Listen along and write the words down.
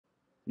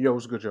Yo,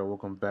 what's good, y'all?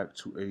 Welcome back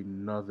to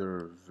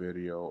another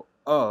video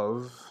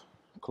of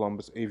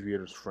Columbus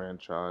Aviators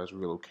franchise,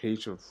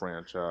 relocation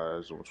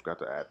franchise. Almost forgot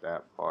to add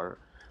that part.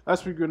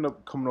 Last week, we ended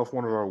up coming off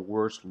one of our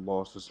worst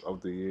losses of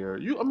the year.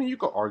 You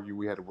could argue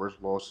we had the worst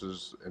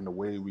losses in the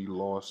way we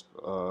lost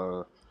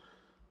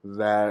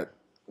that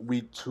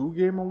week 2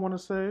 game, I want to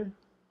say.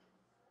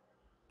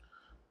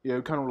 Yeah,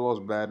 we kind of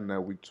lost bad in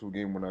that week 2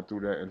 game when I threw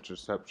that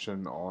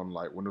interception on,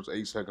 like, when there was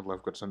 8 seconds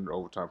left, got sent to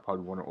overtime,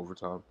 probably won in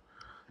overtime.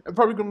 I'm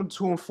probably going to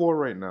be 2-4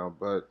 right now,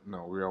 but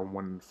no, we're on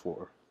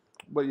 1-4.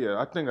 But yeah,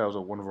 I think that was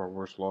one of our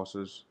worst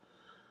losses.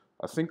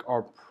 I think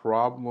our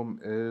problem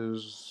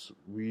is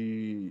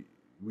we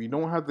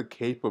don't have the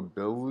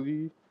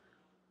capability,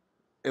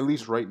 at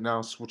least right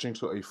now, switching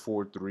to a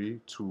 4-3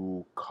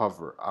 to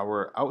cover.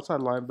 Our outside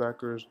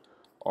linebackers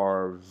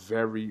are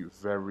very,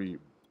 very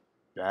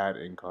bad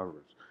in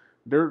coverage.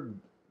 They're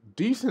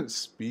decent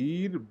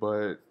speed,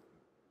 but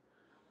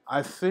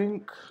I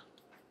think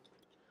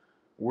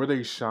where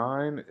they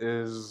shine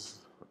is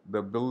the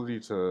ability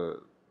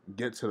to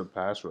get to the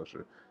pass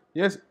rusher. He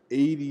has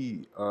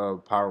 80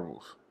 power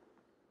move,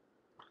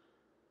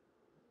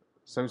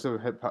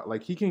 77 head power.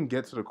 Like, he can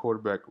get to the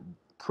quarterback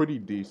pretty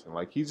decent.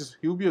 Like,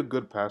 he'll be a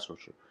good pass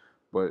rusher,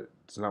 but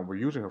it's not what we're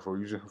using him for.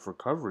 We're using him for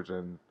coverage,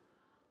 and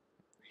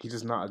he's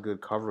just not a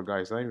good cover guy.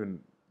 He's not even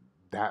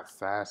that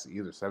fast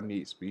either.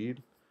 78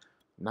 speed,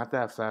 not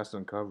that fast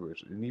in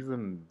coverage. And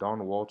even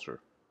Don Walter,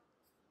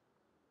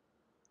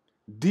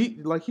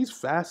 like, he's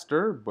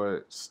faster,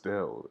 but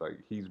still, like,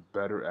 he's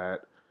better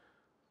at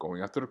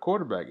going after the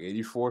quarterback.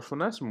 84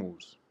 finesse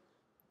moves.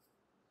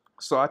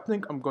 So I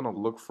think I'm going to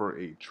look for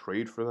a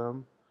trade for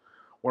them.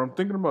 What I'm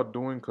thinking about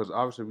doing, because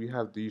obviously we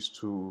have these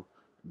two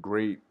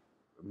great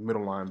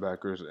middle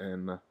linebackers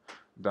in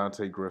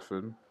Dante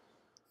Griffin.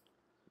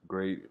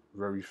 Great,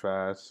 very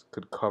fast,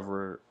 could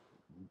cover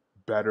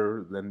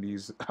better than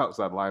these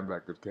outside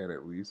linebackers can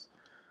at least.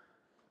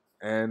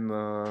 And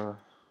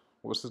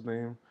what's his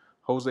name?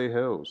 Jose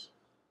Hills.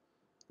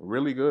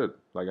 Really good.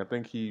 Like, I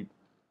think he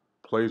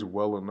plays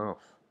well enough.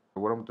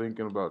 What I'm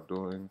thinking about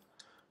doing,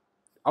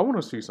 I want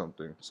to see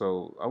something.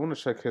 So I want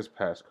to check his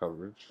pass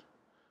coverage.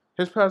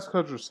 His pass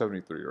coverage was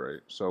 73,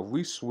 right? So if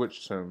we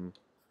switched him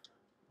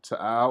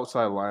to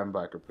outside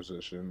linebacker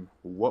position,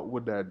 what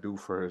would that do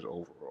for his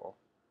overall?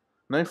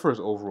 Not for his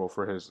overall,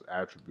 for his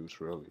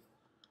attributes, really.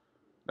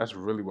 That's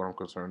really what I'm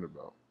concerned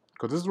about.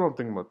 Because this is what I'm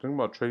thinking about. Thinking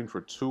about trading for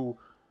two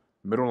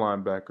middle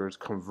linebackers,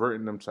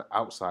 converting them to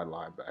outside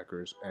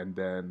linebackers, and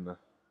then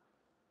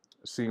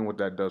seeing what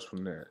that does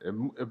from there.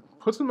 It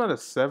puts him at a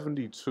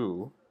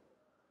 72.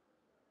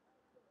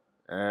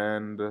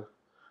 And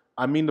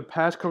I mean, the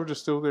pass coverage is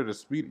still there. The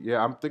speed,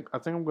 yeah. I think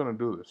I'm gonna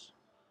do this.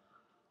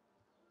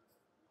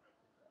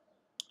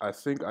 I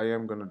think I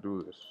am gonna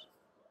do this.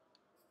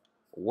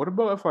 What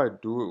about if I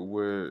do it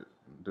with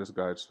this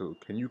guy too?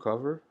 Can you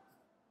cover?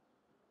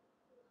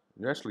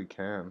 You actually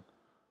can.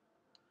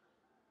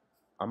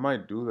 I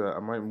might do that. I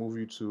might move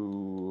you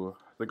to.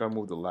 I think I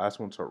moved the last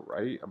one to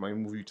right. I might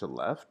move you to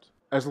left.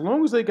 As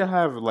long as they can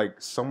have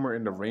like somewhere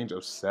in the range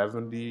of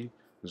 70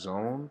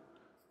 zone,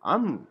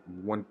 I'm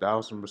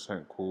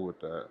 1000% cool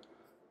with that.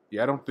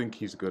 Yeah, I don't think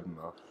he's good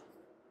enough.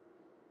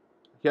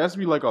 He has to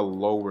be like a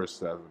lower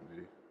 70.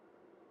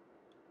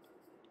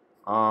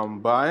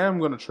 But I am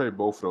gonna trade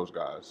both of those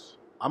guys.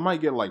 I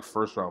might get like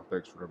first round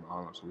picks for them,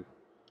 honestly.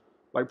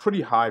 Like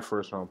pretty high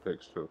first round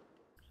picks too.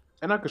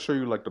 And I can show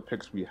you like the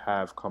picks we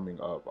have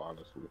coming up,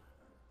 honestly.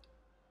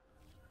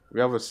 We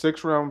have a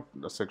six round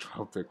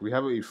pick. We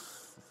have a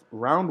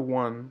round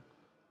one.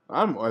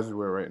 I'm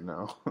everywhere right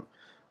now.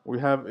 We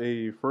have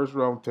a first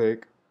round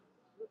pick,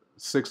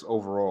 6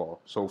 overall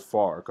so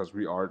far because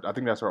we are. I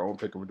think that's our own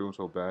pick, and we're doing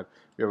so bad.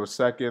 We have a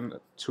second,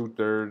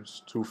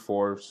 2/3,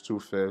 2/4,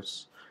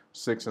 2/5,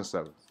 6 and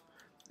 7.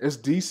 It's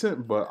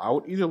decent, but I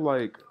would either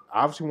like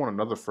obviously want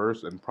another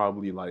first and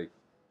probably like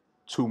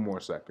 2 more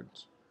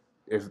seconds.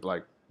 If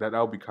like that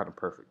would be kind of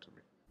perfect to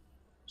me.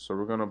 So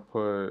we're gonna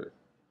put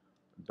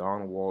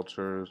Don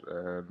Walters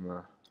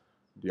and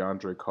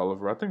DeAndre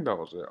Culliver. I think that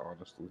was it,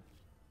 honestly.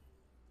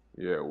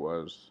 Yeah, it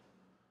was.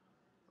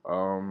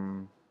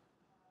 Um,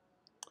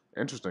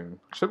 Interesting.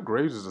 Chip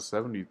Graves is a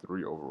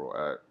 73 overall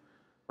at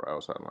for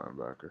outside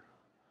linebacker.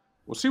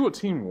 We'll see what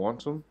team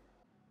wants him.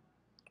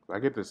 If I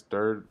get this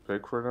third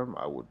pick for them,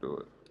 I would do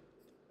it.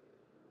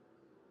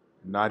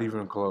 Not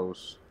even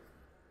close.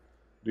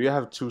 Do you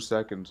have 2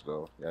 seconds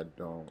though? Yeah, I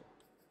don't.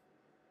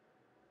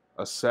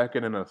 A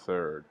second and a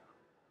third.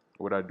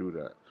 Would I do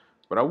that?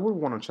 But I would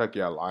want to check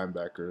your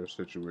linebacker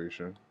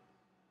situation.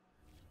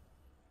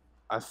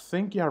 I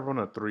think y'all run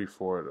a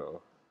 3-4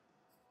 though.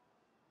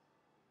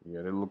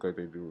 Yeah, they look like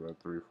they do run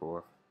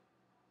 3-4.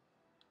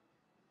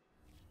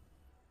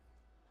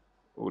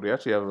 Oh, they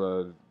actually have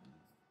a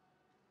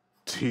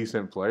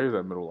decent players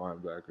at middle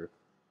linebacker.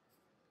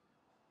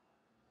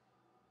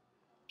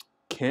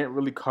 Can't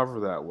really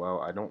cover that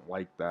well. I don't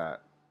like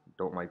that.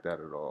 Don't like that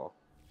at all.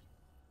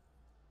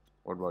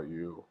 What about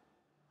you?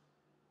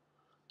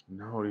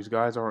 No, these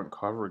guys aren't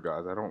cover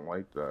guys. I don't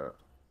like that.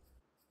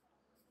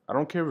 I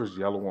don't care if it's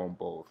yellow on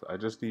both. I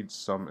just need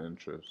some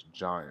interest.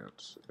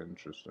 Giants.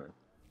 Interesting.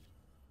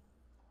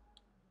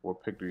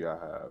 What pick do y'all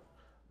have?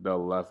 The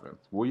 11th.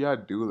 Will y'all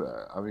do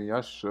that? I mean,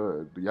 y'all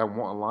should. Do y'all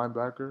want a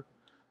linebacker?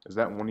 Is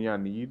that one of y'all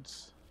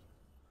needs?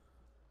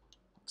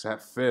 It's at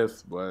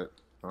 5th, but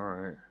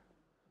alright.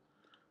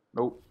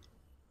 Nope.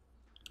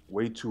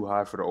 Way too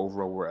high for the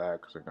overall we're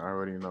at, because I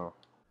already know.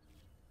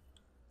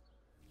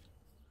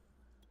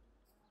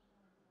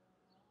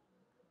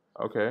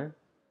 Okay.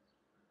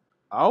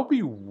 I'll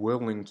be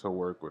willing to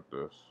work with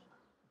this.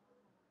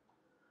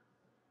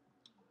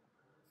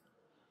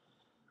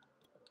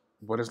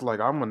 But it's like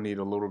I'm gonna need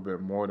a little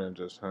bit more than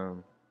just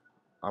him.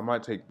 I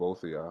might take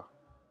both of y'all.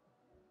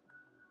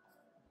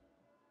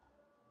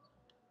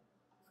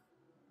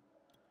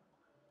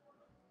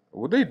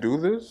 Would they do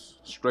this?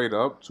 Straight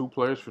up? 2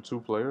 players for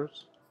 2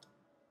 players?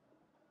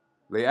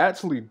 They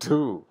actually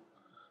do.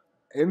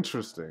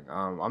 Interesting.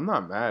 I'm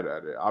not mad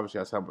at it. Obviously,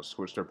 I have to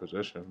switch their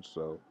positions,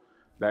 so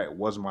that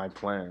was my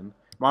plan.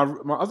 My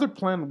other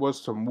plan was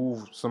to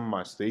move some of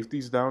my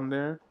safeties down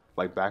there,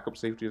 like backup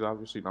safeties,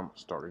 obviously, not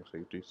starting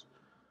safeties.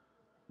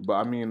 But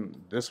I mean,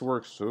 this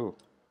works too.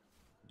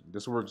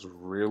 This works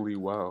really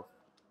well.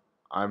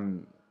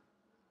 I'm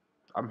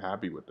I'm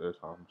happy with this,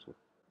 honestly.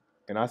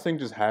 And I think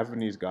just having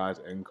these guys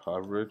in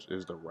coverage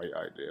is the right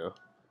idea.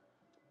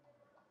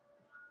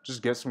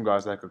 Just get some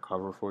guys that could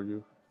cover for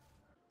you.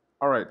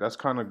 All right, that's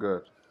kind of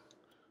good.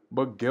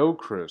 But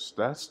Gilchrist,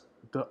 that's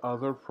the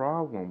other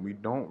problem. We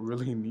don't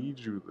really need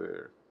you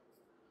there.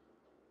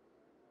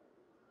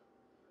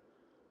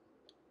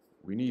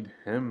 We need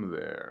him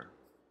there.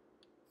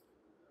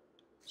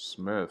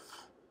 Smith.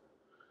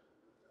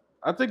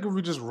 I think if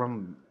we just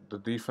run the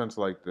defense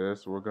like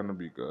this, we're going to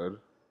be good.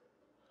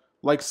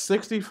 Like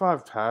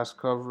 65 pass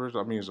coverage,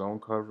 I mean zone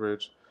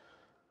coverage,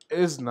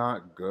 is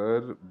not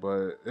good,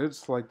 but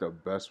it's like the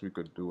best we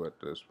could do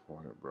at this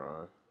point,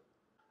 bro.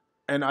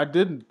 And I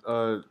did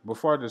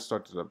before I did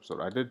start this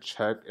episode, I did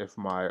check if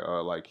my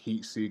like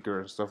heat seeker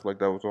and stuff like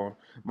that was on.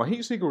 My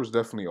heat seeker was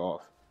definitely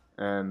off,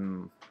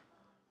 and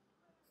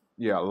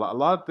yeah, a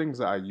lot of things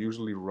that I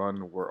usually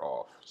run were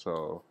off.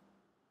 So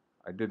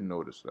I did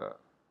notice that.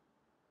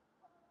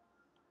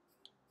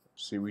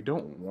 See, we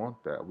don't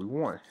want that. We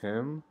want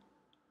him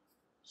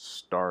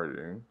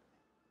starting.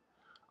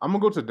 I'm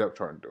gonna go to depth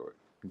chart and do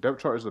it.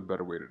 Depth chart is a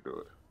better way to do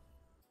it.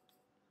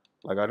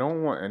 Like I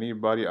don't want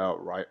anybody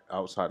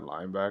outside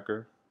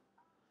linebacker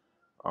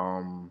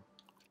um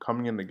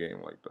coming in the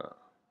game like that.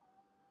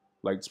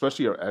 Like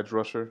especially our edge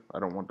rusher, I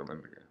don't want them in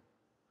the game.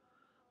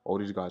 All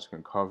these guys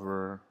can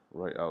cover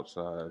right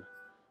outside.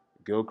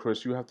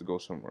 Gilchrist, you have to go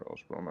somewhere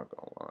else, bro. I'm not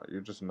gonna lie.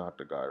 You're just not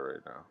the guy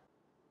right now.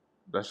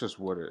 That's just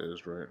what it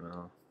is right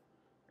now.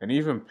 And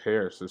even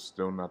Pierce is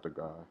still not the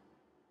guy.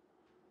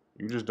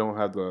 You just don't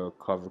have the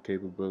cover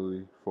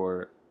capability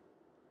for it.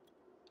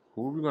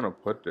 Who are we gonna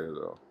put there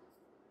though?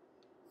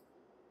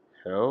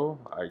 Hell,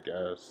 I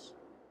guess.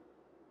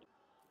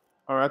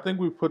 Alright, I think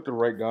we put the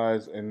right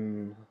guys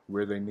in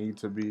where they need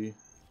to be.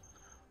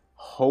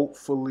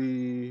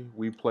 Hopefully,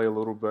 we play a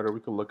little better. We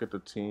can look at the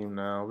team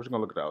now. We're just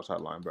gonna look at the outside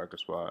linebacker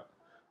spot.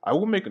 I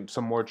will make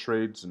some more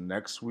trades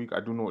next week. I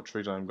do know what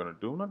trades I'm gonna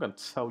do. I'm not gonna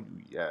tell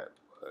you yet,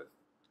 but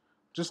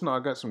just know I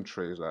got some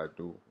trades that I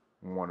do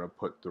want to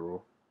put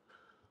through.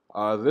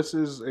 This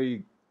is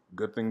a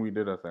good thing we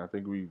did. I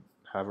think we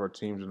have our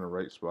teams in the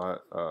right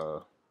spot.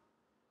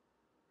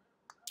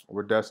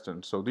 We're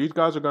destined. So these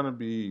guys are gonna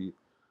be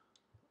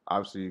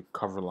obviously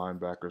cover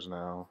linebackers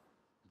now.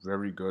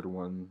 Very good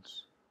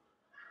ones.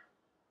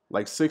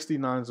 Like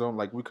 69 zone,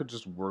 like we could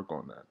just work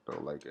on that though.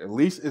 Like at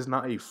least it's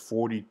not a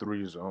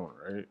 43 zone,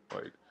 right?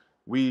 Like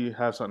we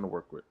have something to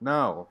work with.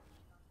 Now,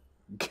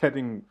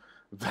 getting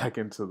back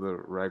into the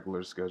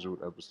regular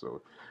scheduled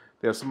episode.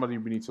 There's somebody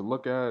we need to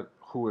look at.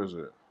 Who is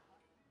it?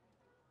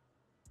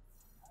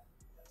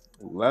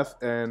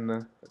 Left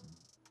end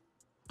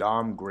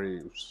Dom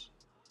Graves.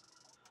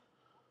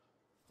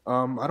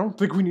 I don't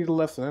think we need a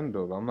left end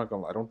though. I'm not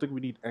gonna lie. I don't think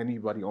we need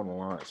anybody on the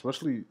line,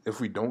 especially if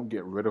we don't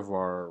get rid of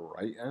our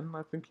right end.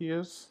 I think he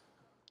is.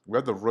 We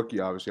have the rookie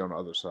obviously on the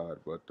other side,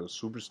 but the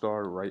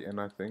superstar right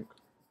end, I think.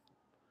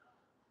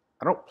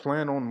 I don't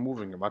plan on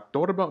moving him. I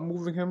thought about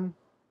moving him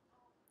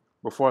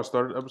before I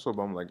started the episode,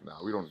 but I'm like,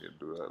 nah, we don't need to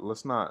do that.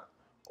 Let's not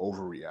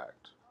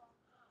overreact.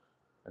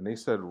 And they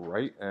said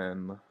right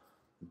end,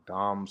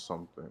 Dom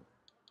something,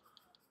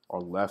 or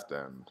left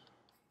end.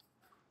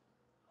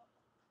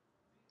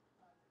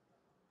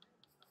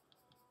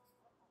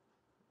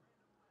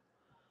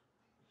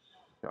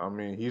 I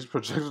mean, he's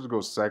projected to go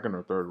second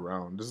or third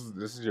round.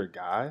 This is your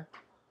guy.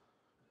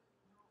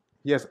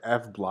 He has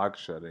F block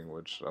shedding,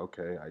 which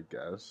okay, I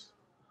guess.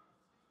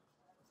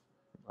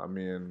 I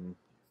mean,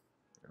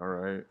 all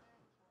right.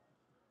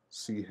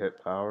 C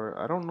hit power.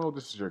 I don't know if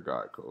this is your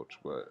guy, coach,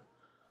 but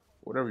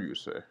whatever you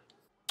say.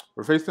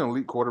 We're facing an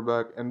elite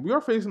quarterback, and we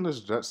are facing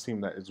this Jets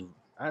team that is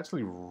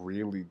actually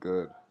really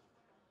good.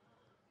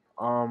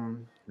 We're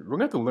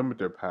gonna have to limit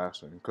their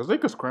passing because they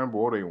can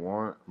scramble all they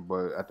want,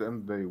 but at the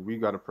end of the day, we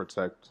gotta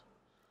protect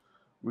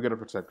We gotta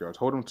protect yards.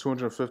 Hold him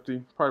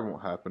 250. Probably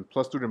won't happen.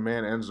 Plus through the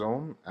man end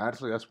zone.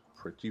 Actually, that's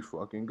pretty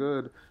fucking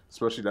good.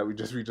 Especially that we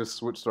just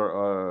switched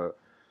our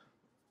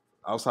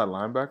outside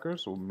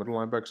linebackers or middle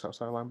linebackers,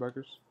 outside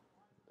linebackers.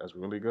 That's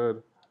really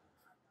good.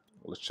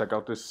 Let's check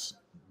out this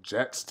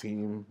Jets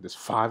team. This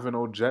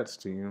 5-0 Jets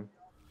team.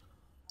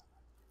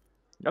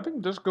 I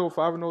think just go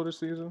 5-0 this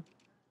season.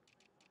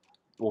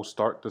 We'll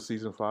start the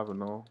season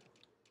 5-0.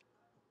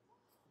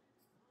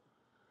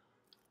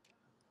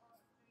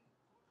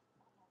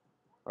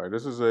 All right,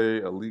 this is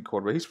a elite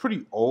quarterback. He's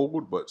pretty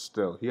old, but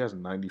still, he has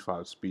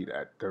 95 speed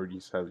at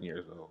 37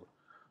 years old.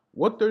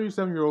 What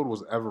 37-year-old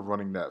was ever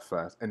running that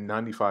fast and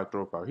 95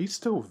 throw power? He's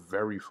still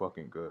very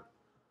fucking good.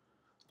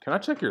 Can I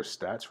check your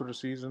stats for the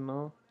season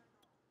though?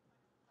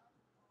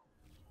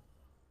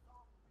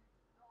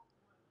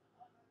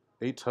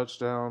 8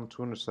 touchdowns,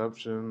 2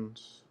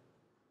 interceptions,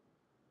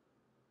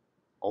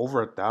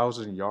 over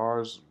 1,000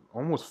 yards,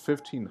 almost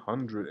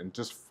 1,500 in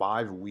just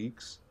 5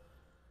 weeks.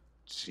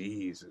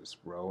 Jesus,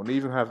 bro. And they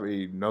even have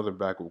another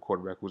backup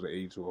quarterback who's an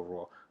 82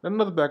 overall. Then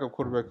another backup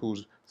quarterback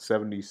who's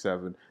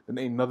 77. Then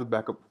another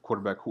backup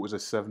quarterback who is a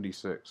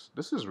 76.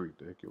 This is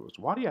ridiculous.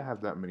 Why do you have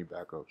that many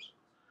backups?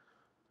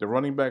 The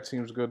running back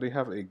seems good. They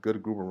have a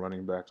good group of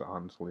running backs,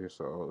 honestly.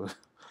 So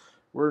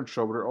we're in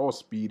trouble. They're all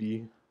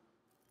speedy.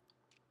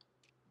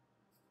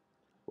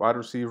 Wide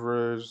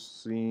receivers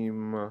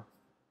seem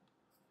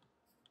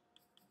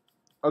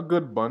a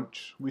good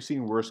bunch. We've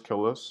seen worse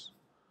kill us.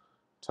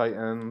 Tight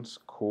ends,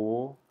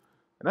 cool.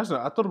 And I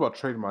thought about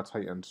trading my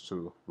tight ends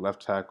too.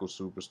 Left tackle,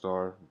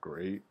 superstar,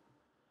 great.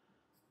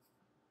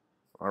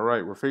 All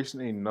right, we're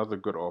facing another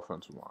good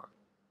offensive line.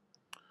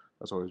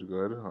 That's always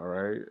good. All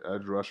right,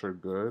 edge rusher,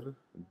 good.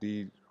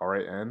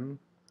 RAN,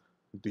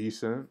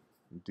 decent.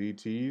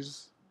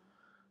 DTs,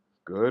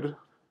 good.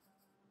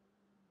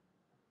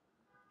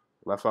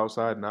 Left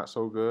outside, not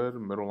so good.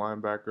 Middle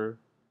linebacker,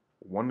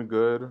 one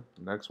good.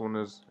 Next one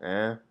is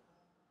eh.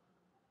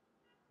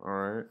 All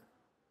right.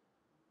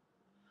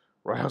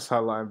 Right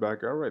outside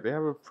linebacker. All right, they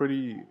have a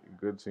pretty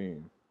good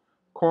team.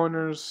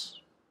 Corners,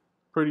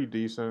 pretty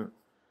decent.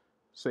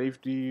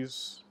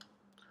 Safeties.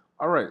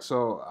 All right,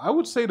 so I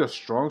would say the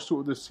strong suit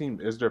of this team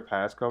is their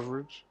pass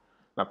coverage.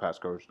 Not pass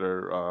coverage,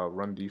 their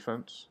run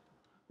defense.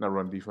 Not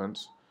run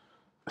defense.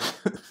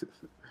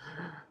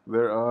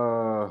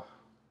 Their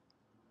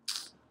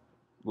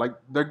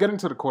they're getting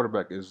to the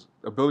quarterback is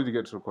ability to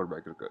get to the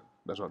quarterback is good.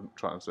 That's what I'm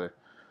trying to say.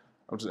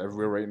 I'm just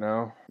everywhere right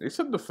now. They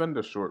said defend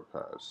the short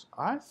pass.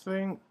 I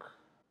think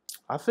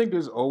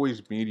it's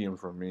always medium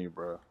for me,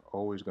 bro.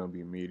 Always gonna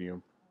be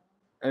medium.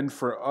 And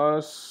for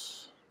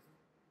us,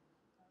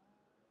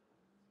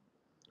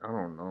 I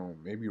don't know.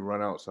 Maybe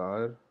run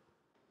outside.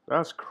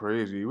 That's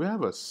crazy. We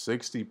have a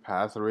 60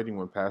 passer rating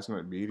when passing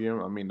at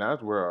medium. I mean,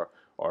 that's where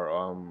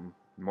our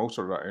most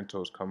of our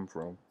intros come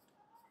from.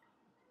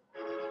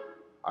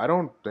 I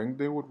don't think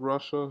they would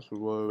rush us,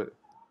 but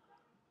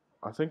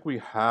I think we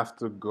have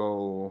to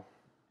go.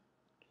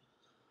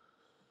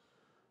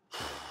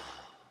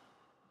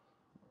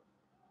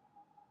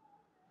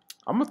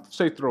 I'm gonna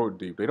say throw it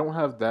deep. They don't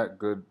have that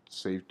good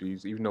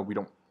safeties, even though we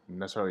don't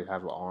necessarily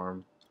have an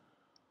arm.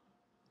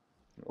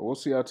 We'll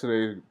see how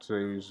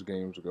today's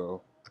games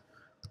go.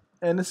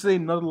 And this is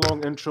another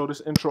long intro.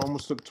 This intro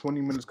almost took 20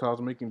 minutes because I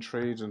was making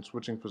trades and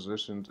switching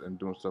positions and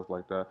doing stuff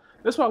like that.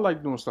 That's why I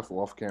like doing stuff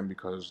off cam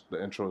because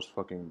the intro is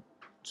fucking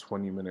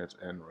 20 minutes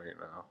in right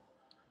now.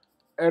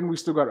 And we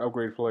still got to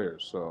upgrade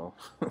players, so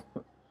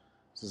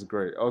this is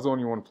great. I was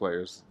only one player,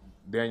 it's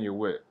Daniel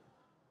Witt.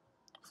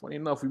 Funny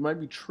enough, we might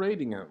be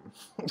trading him.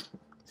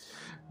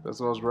 That's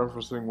what I was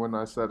referencing when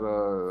I said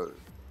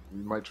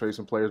we might trade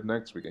some players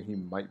next week, and he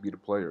might be the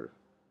player.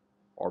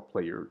 Or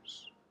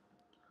players.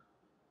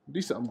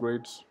 Decent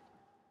upgrades.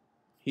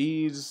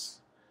 He's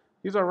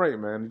all right,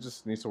 man. He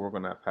just needs to work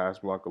on that pass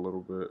block a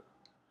little bit.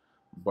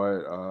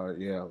 But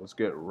yeah, let's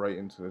get right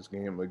into this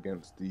game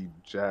against the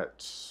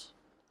Jets.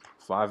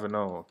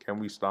 5-0. Can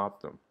we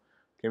stop them?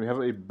 Can we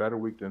have a better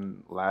week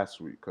than last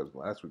week? Because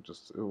last week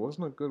it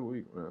wasn't a good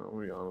week, man. I'll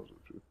be honest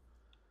with you.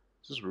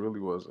 It just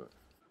really wasn't.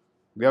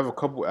 We have a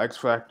couple X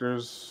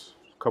factors,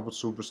 a couple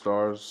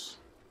superstars.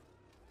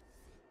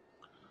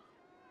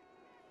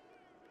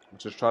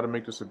 Let's just try to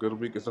make this a good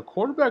week. Is the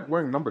quarterback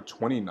wearing number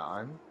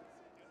 29?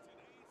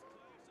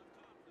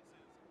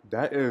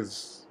 That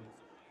is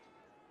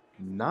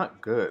not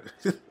good.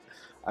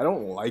 I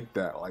don't like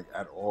that, like,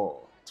 at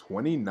all.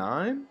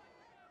 29?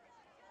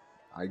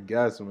 I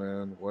guess,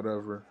 man.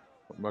 Whatever.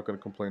 I'm not going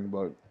to complain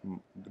about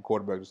the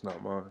quarterback. It's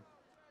not mine.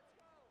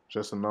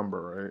 Just a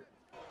number, right?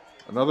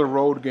 Another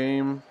road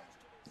game.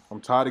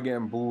 I'm tired of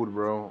getting booed,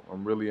 bro. I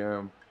really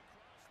am.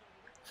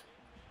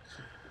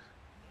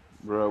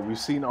 Bro, we've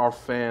seen our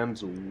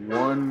fans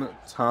one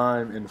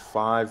time in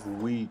 5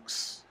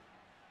 weeks.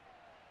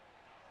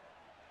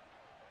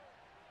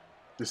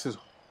 This is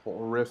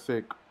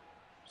horrific.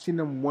 Seen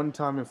them one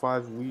time in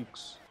 5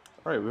 weeks.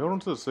 All right, we hold on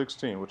to the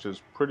 16, which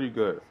is pretty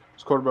good.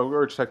 This quarterback, we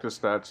already checked his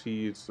stats.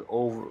 He's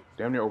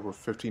damn near over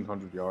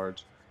 1,500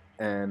 yards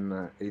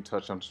and 8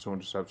 touchdowns, 2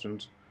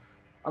 interceptions.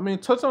 I mean,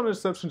 touchdown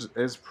interceptions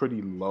is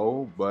pretty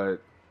low, but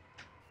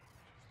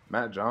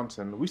Matt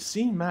Johnson, we've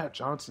seen Matt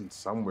Johnson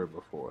somewhere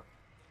before.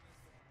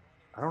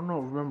 I don't know,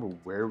 remember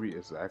where we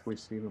exactly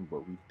seen him,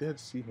 but we did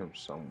see him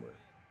somewhere.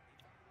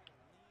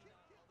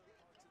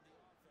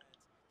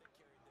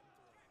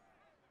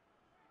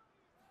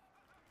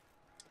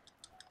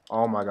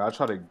 Oh my god, I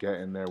tried to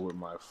get in there with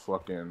my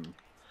fucking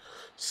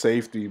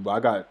safety, but I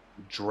got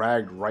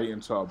dragged right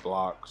into a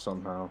block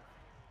somehow.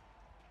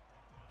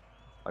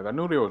 Like, I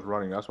knew they was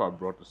running, that's why I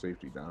brought the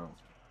safety down.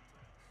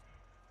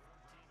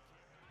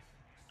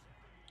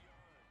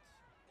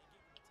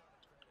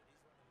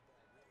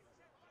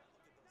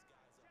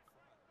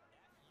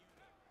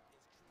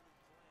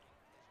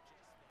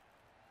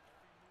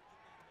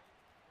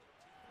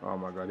 Oh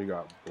my god, he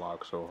got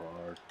blocked so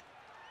hard.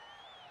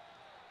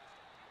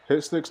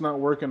 Hit stick's not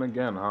working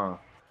again, huh?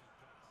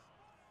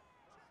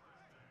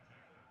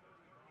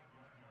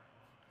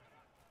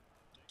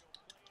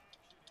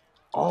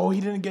 Oh,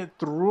 he didn't get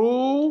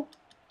through?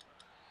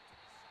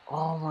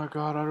 Oh my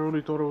god, I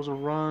really thought it was a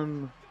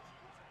run.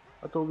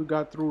 I thought we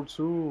got through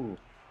too.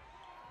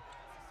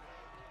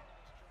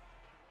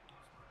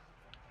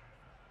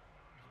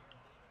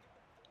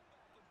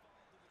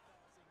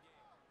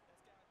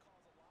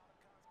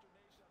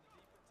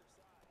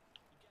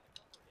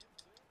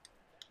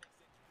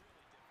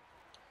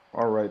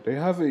 Alright, they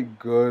have a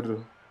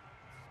good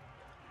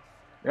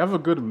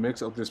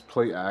mix of this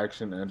play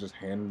action and just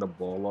handing the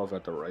ball off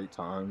at the right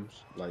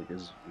times. Like,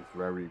 it's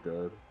very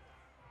good.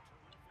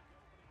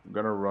 I'm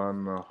gonna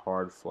run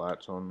hard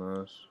flats on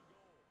this.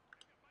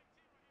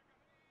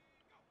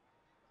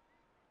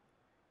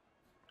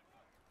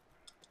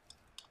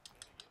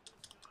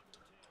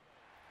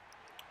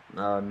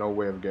 No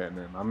way of getting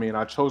in. I mean,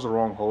 I chose the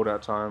wrong hole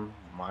that time.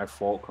 My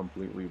fault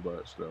completely,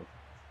 but still.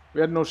 We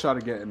had no shot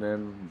of getting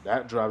in.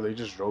 That drive, they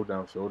just drove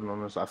downfield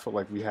on us. I felt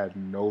like we had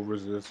no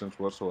resistance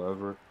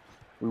whatsoever.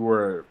 We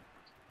were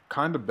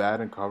kind of bad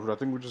in coverage. I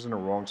think we're just in the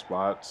wrong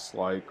spots.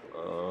 Like,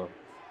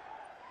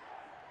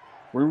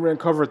 when we were in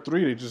cover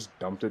 3, they just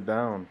dumped it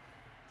down.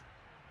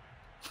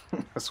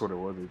 That's what it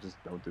was. They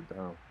just dumped it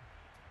down.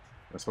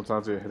 And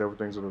sometimes they hit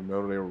everything to the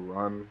middle. They would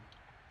run.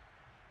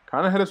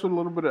 Kind of hit us with a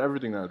little bit of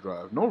everything that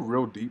drive. No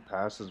real deep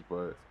passes,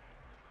 but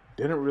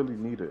didn't really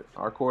need it.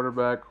 Our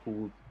quarterback,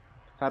 who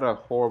had a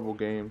horrible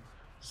game,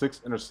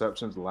 6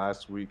 interceptions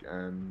last week,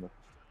 and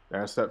the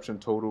interception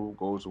total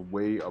goes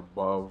way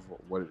above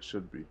what it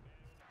should be.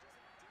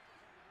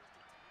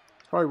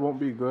 Probably won't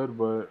be good,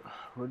 but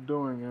we're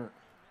doing it.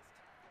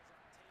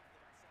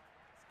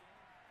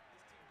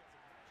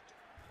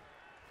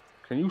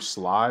 Can you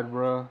slide,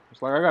 bruh?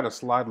 It's like I gotta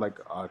slide like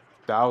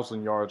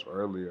 1,000 yards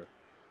earlier.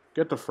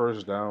 Get the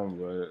first down,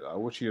 but I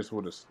wish he just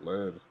would have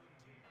slid.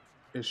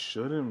 It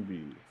shouldn't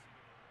be.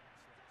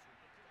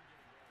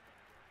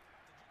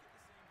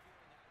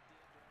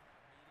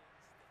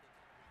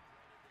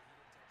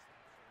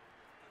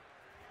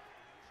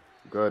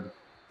 Good.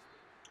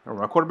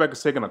 My quarterback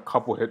is taking a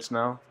couple hits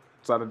now.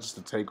 Decided just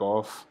to take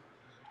off.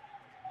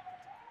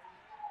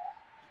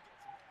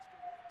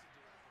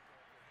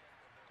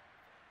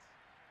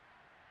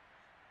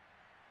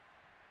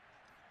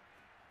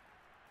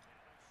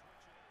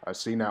 I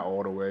seen that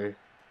all the way.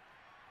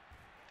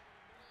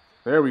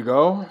 There we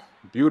go.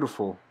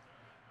 Beautiful.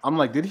 I'm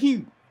like, did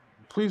he?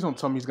 Please don't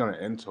tell me he's gonna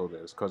ento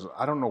this, because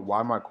I don't know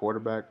why my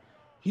quarterback.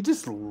 He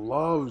just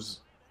loves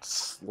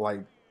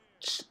like,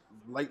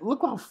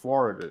 look how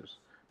far it is.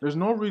 There's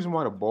no reason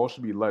why the ball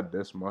should be led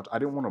this much. I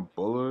didn't want to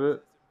bullet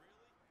it,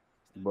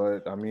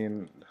 but I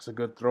mean, that's a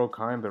good throw,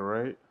 kinda,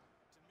 right?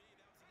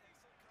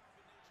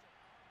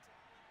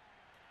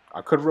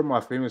 I could run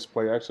my famous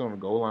play action on the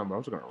goal line, but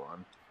I'm just gonna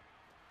run.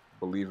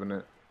 Believe in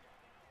it.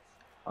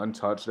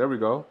 Untouched. There we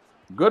go.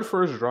 Good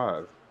first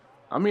drive.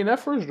 I mean, that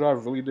first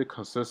drive really did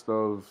consist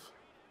of.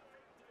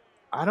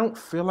 I don't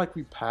feel like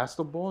we passed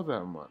the ball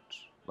that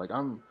much. Like,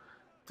 I'm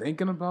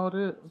thinking about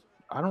it.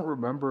 I don't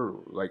remember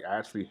like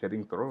actually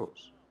hitting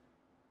throws.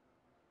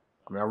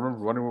 I mean, I remember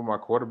running with my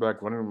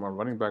quarterback, running with my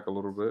running back a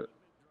little bit.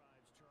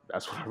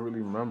 That's what I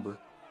really remember.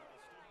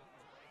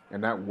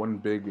 And that one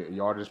big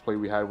yardage play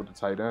we had with the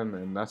tight end,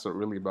 and that's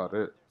really about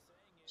it.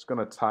 It's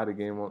gonna tie the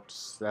game up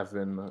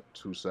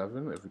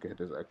 7-7 if we get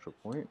this extra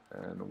point,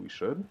 and we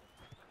should.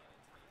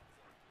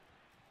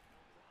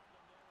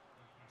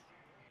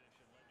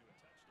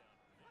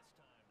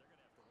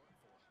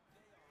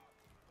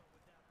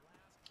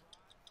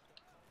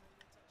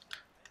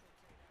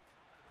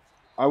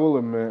 I will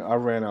admit, I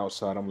ran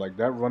outside. I'm like,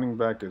 that running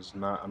back is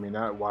not. I mean,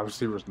 that wide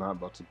receiver is not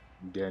about to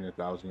gain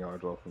 1,000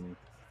 yards off of me.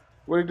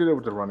 Well, he did it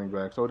with the running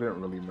back, so it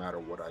didn't really matter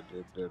what I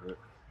did it?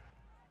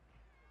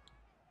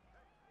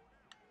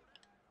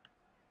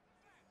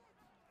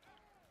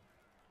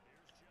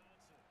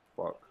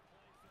 Fuck.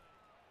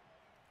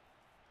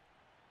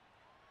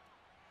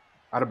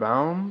 Out of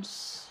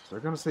bounds?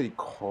 They're gonna say he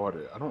caught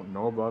it. I don't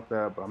know about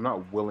that, but I'm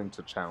not willing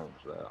to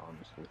challenge that,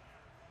 honestly.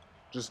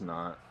 Just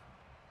not.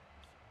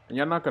 And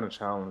you're not gonna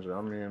challenge it.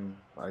 I mean,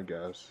 I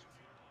guess.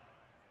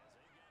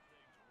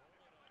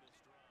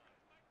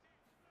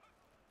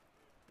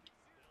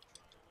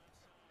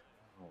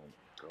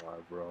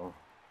 God, bro.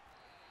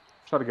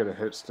 Try to get a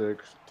hit stick.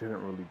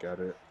 Didn't really get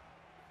it.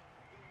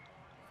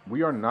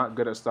 We are not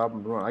good at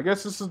stopping the run. I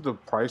guess this is the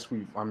price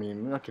we... I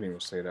mean, I can't even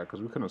say that because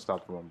we couldn't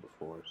stop the run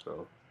before,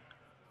 so...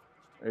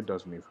 It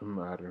doesn't even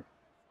matter.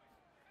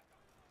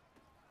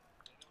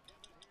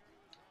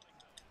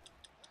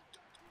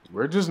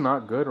 We're just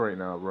not good right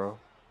now, bro.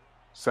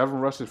 7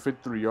 rushes,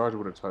 53 yards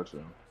with a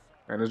touchdown.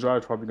 And this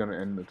drive is probably going to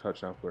end in a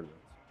touchdown for them.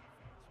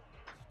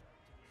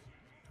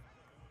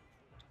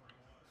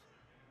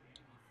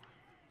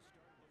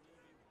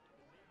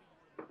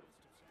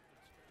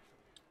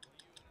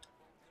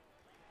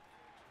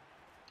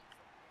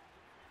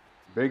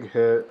 Big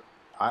hit.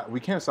 We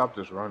can't stop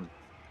this run.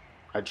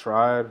 I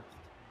tried.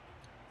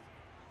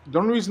 The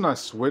only reason I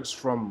switched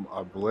from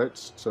a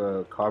blitz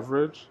to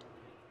coverage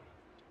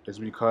is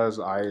because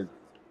I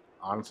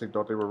honestly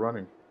thought they were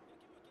running.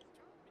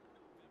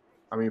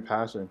 I mean,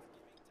 passing.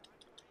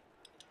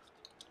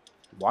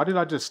 Why did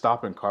I just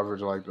stop in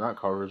coverage like not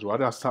coverage? Why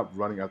did I stop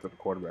running after the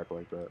quarterback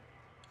like that?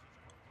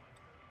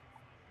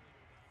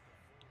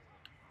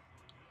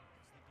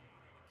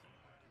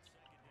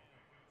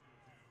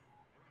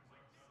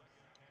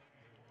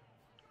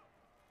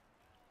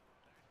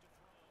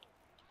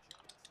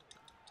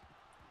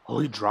 Oh,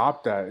 he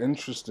dropped that.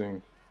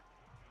 Interesting.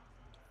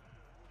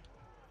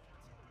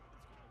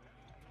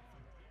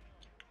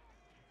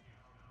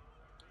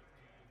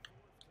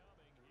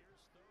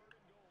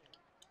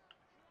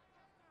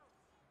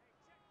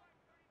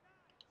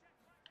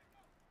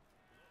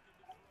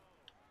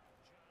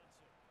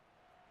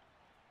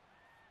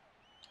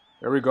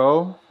 There we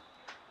go.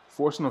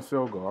 Forcing a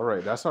field goal. All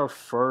right, that's our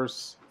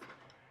first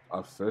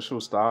official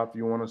stop,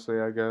 you want to say,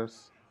 I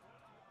guess.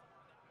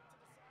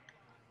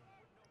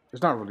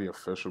 It's not really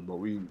official, but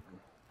we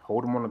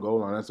hold him on the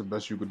goal line. That's the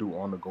best you could do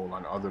on the goal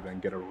line other than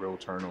get a real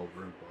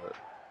turnover. But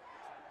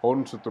hold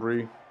him to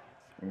 3.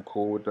 I'm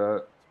cool with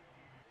that.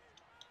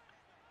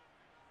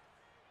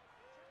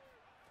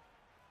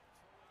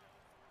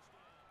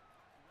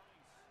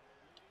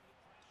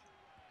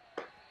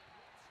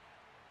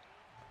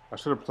 I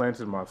should have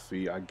planted my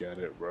feet. I get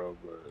it, bro,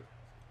 but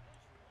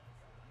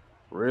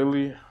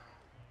really?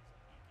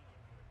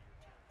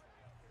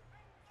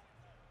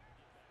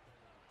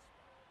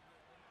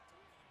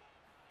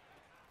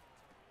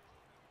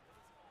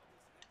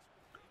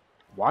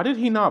 Why did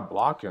he not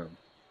block him?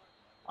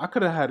 I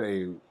could have had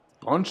a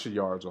bunch of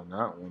yards on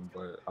that one,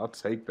 but I'll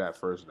take that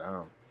first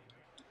down.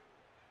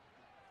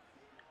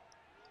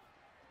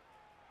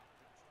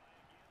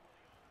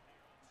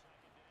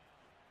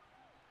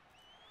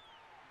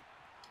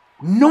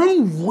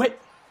 No way!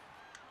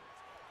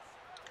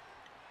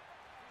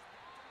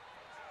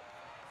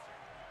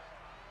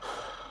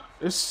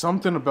 It's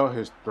something about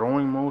his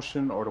throwing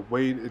motion or the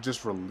way it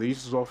just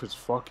releases off his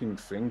fucking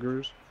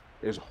fingers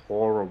is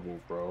horrible,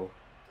 bro.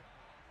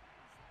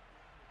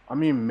 I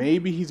mean,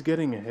 maybe he's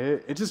getting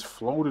hit. It just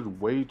floated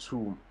way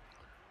too...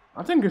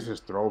 I think it's his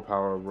throw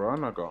power, bro.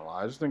 I'm not gonna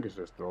lie. I just think it's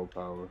his throw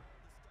power.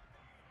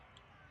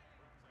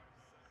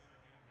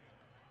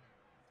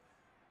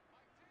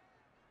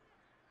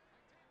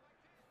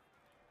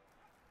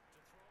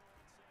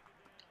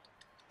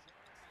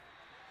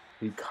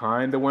 He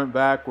kind of went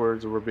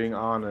backwards, if we're being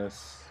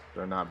honest.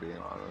 They're not being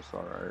honest,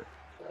 all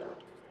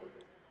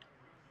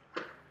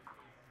right.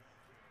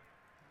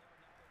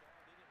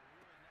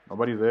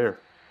 Nobody there.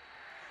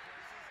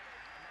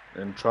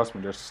 And trust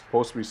me, there's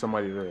supposed to be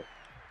somebody there.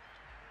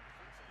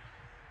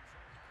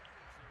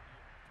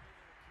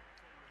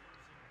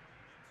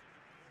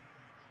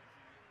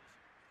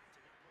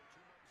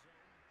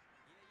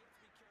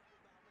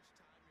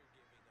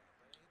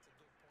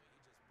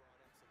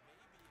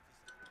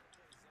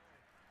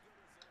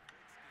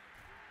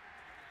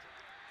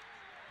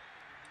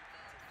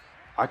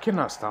 I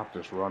cannot stop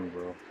this run,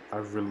 bro. I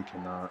really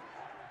cannot.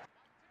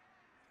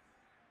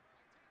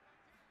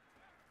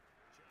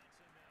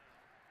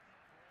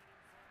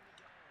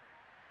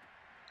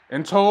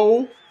 In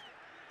tow.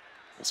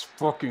 Let's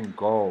fucking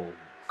go.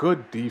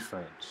 Good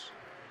defense.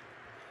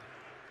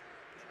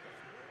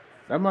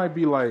 That might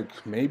be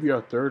like maybe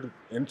our third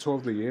into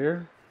of the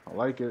year. I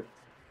like it.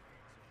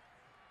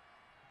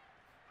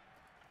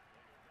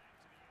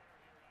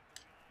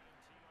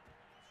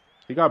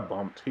 He got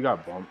bumped. He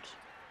got bumped.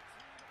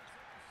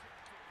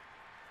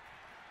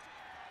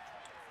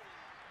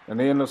 And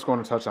they ended up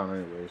scoring a touchdown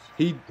anyways.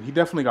 He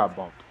definitely got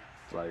bumped.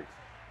 Like,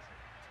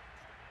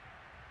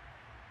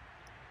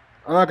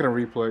 I'm not gonna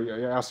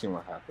replay. Yeah, I'll see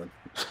what happened.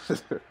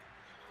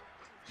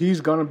 He's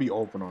gonna be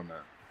open on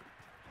that.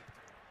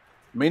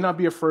 May not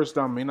be a first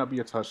down, may not be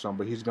a touchdown,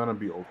 but he's gonna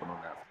be open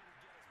on that.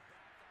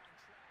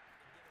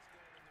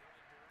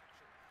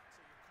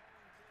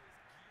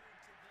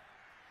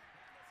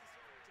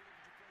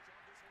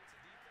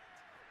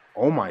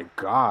 Oh my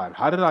god,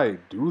 how did I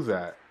do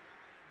that?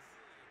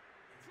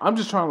 I'm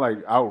just trying to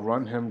like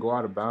outrun him, go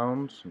out of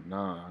bounds.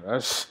 Nah,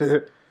 that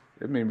shit,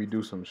 it made me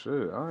do some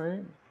shit. All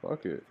right,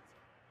 fuck it.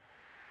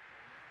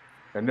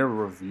 And they're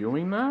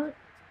reviewing that?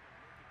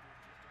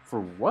 For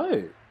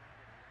what?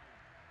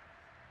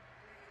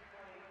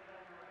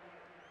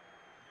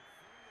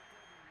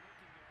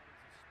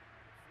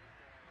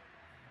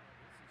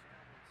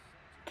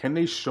 Can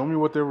they show me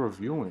what they're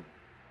reviewing?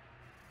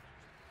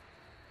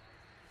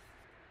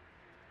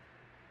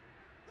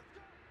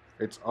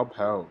 It's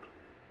upheld.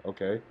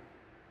 Okay.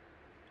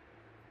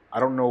 I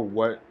don't know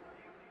what.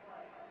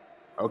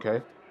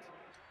 Okay.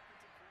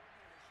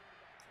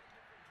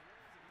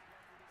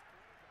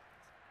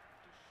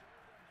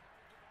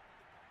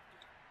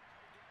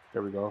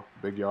 There we go.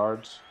 Big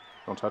yards.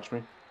 Don't touch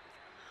me.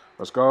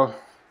 Let's go.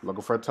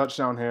 Looking for a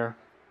touchdown here.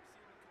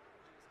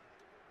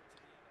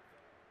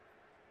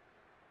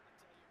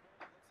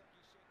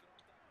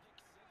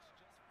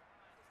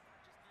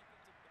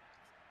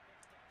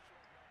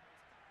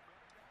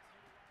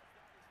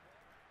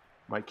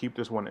 Might keep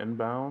this one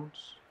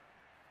inbounds.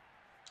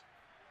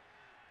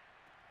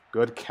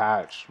 Good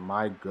catch.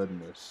 My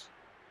goodness.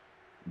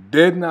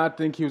 Did not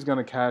think he was going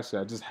to catch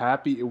that. Just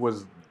happy it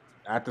was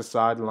at the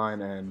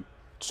sideline and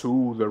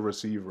to the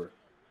receiver.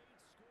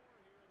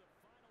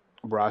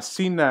 Bro, I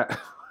seen that.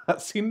 I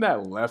seen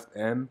that left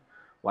end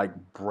like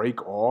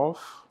break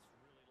off.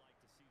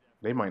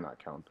 They might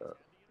not count that.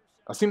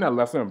 I seen that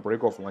left end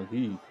break off like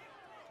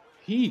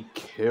he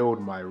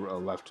killed my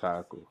left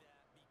tackle.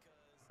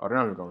 Oh, they're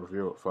not even gonna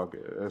review it. Fuck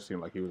it. It seemed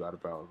like he was out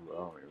of bounds, but I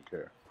don't even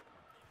care.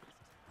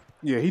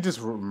 Yeah, he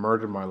just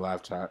murdered my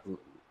left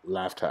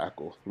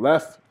tackle.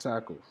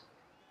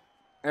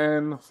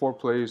 And 4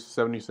 plays,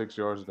 76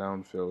 yards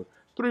downfield.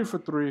 3 for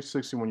 3,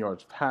 61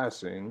 yards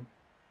passing.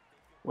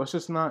 Let's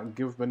just not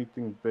give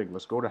anything big.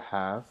 Let's go to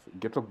half,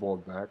 get the ball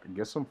back,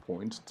 get some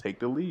points, take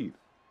the lead,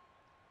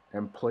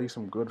 and play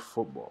some good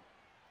football.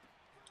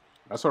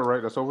 That's all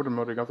right. That's over the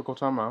middle. They got to go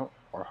timeout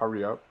or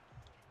hurry up.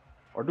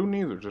 Or do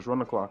neither. Just run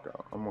the clock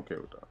out. I'm okay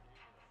with that.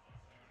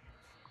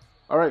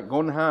 All right,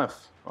 going to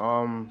half.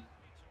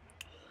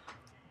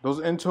 Those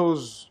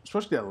intos,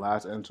 especially that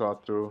last into I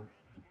threw,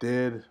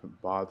 did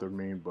bother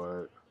me,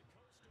 but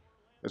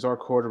it's our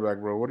quarterback,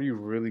 bro. What are you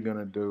really going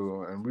to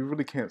do? And we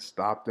really can't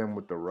stop them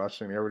with the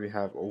rushing. They already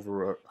have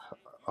over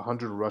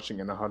 100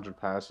 rushing and 100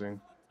 passing.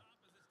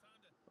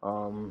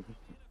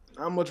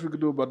 Not much we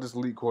could do about this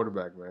elite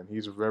quarterback, man.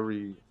 He's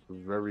very,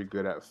 very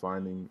good at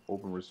finding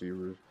open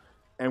receivers.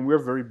 And we're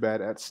very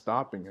bad at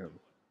stopping him.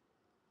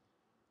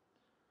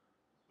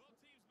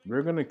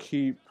 We're going to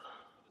keep...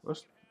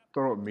 Let's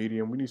throw up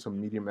medium. We need some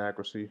medium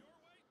accuracy.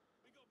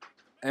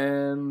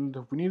 And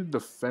we need to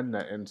defend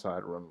that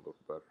inside run a little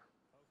better.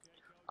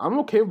 I'm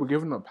okay with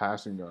giving up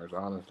passing yards,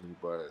 honestly,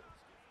 but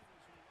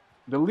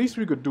the least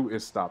we could do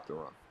is stop the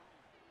run.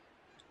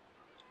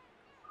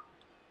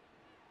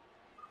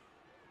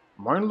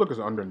 Mine look is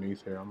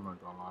underneath here, I'm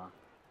not gonna lie.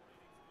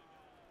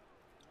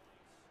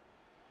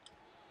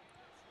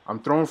 I'm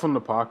throwing from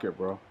the pocket,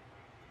 bro.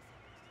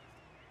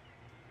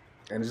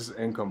 And it's just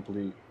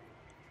incomplete.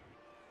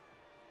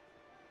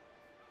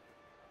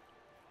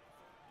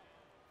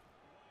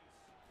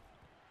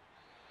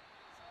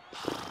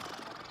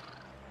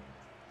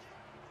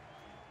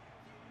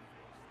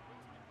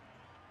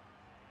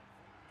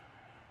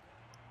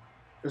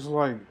 It's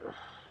like,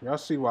 y'all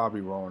see why I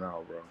be rolling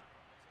out, bro.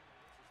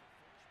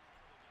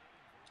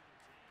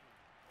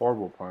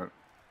 Horrible punt.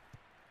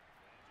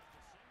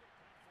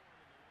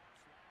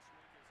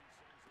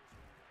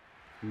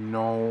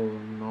 No,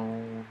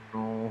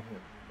 bro.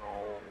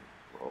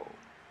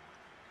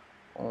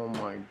 Oh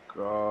my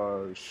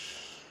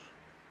gosh.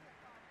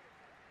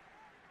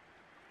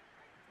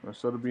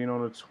 Instead of being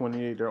on the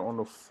 28, they're on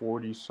the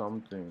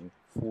 40-something.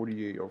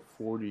 48 or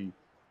 40.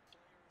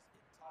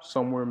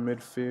 Somewhere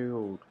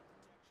midfield.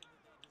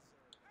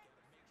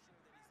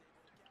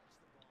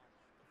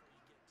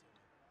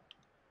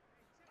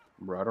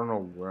 Bro, I don't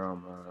know where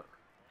I'm at.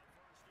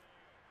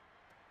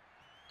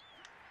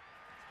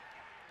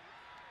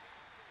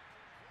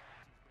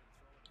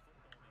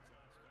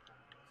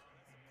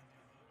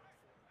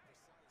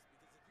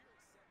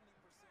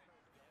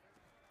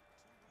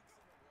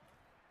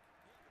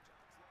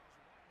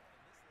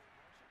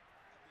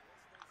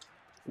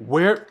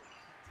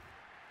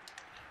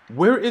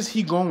 Where is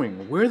he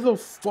going? Where the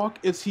fuck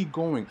is he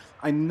going?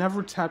 I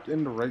never tapped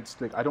in the right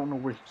stick. I don't know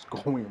where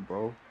he's going,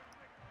 bro.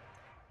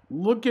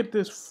 Look at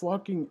this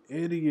fucking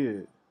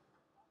idiot.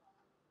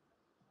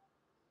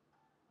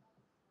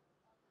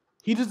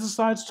 He just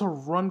decides to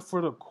run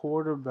for the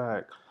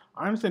quarterback.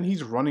 I understand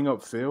he's running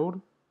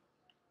upfield.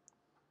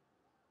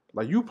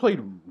 Like, you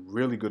played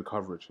really good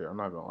coverage here. I'm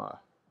not gonna lie.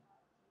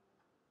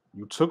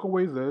 You took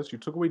away this. You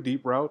took away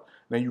deep route.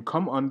 Then you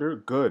come under.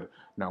 Good.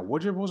 Now,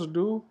 what you're supposed to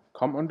do,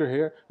 come under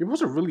here. You're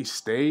supposed to really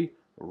stay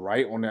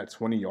right on that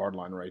 20-yard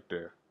line right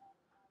there.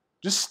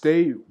 Just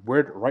stay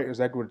where right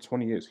exactly where the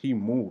 20 is. He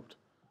moved.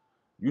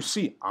 You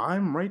see,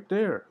 I'm right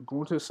there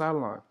going to the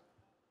sideline.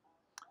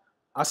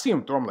 I see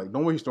him throw. I'm like, no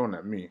way he's throwing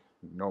at me.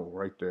 No,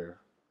 right there.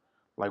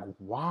 Like,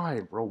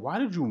 why, bro? Why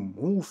did you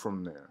move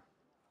from there?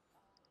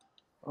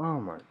 Oh,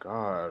 my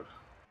God.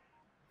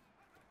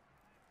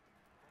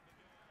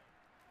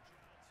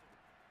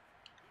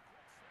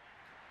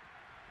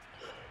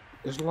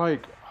 It's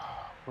like,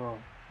 bro,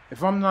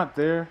 if I'm not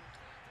there,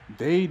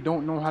 they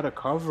don't know how to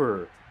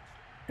cover.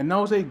 And that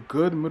was a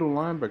good middle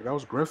linebacker. That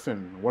was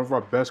Griffin, one of our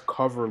best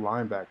cover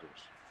linebackers.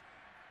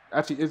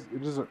 Actually, it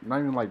is not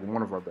even like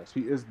one of our best.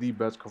 He is the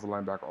best cover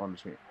linebacker on the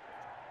team.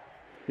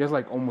 He has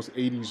like almost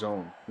 80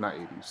 zone, not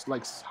 80,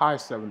 like high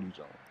 70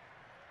 zone.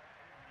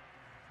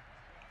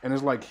 And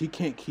it's like he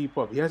can't keep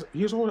up. He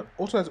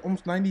also has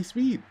almost 90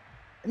 speed,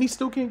 and he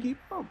still can't keep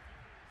up.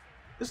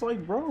 It's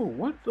like, bro,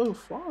 what the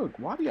fuck?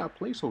 Why do y'all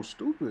play so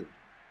stupid?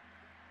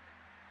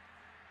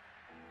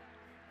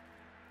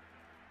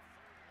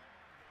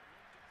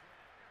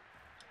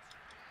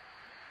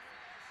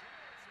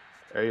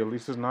 Hey, at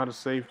least it's not a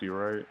safety,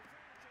 right?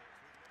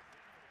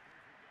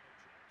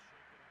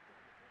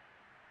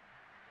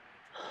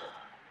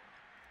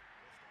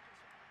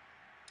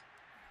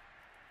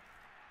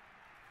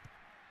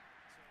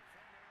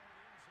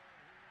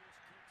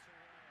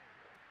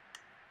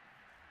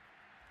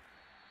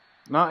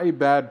 Not a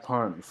bad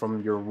punt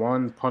from your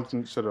one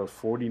punting to the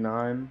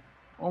 49,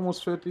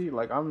 almost 50.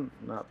 Like, I'm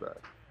not bad.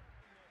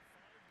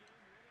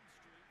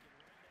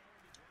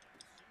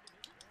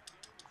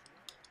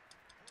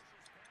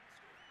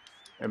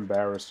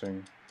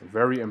 Embarrassing.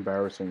 Very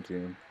embarrassing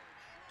team.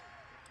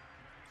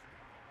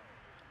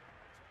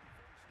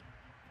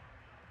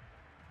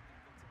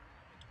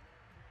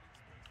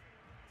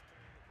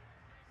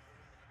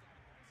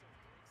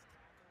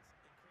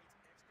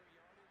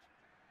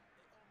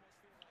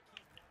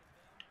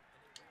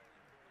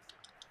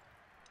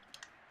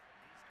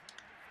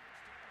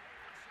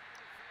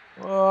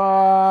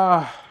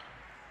 Ah.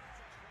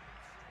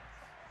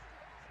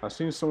 I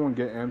seen someone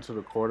get into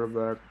the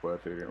quarterback,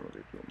 but they didn't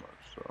really do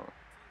much. So,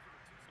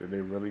 did they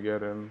really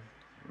get in?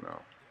 No.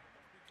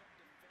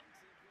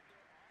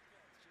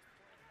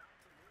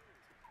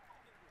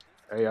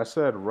 Hey, I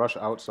said rush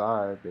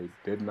outside. They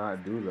did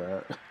not do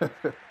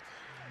that.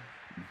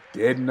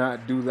 Did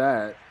not do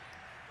that.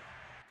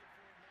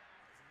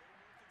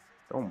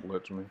 Don't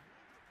blitz me.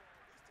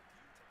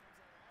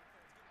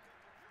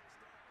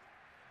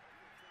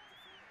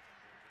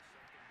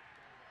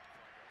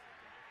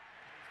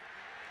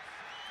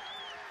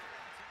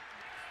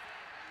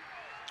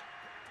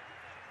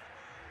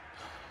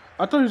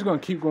 I thought he was gonna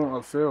keep going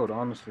upfield,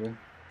 honestly.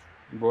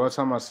 But by the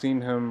time I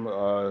seen him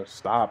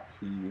stop,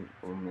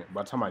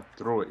 by the time I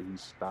threw it, he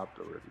stopped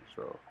already.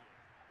 So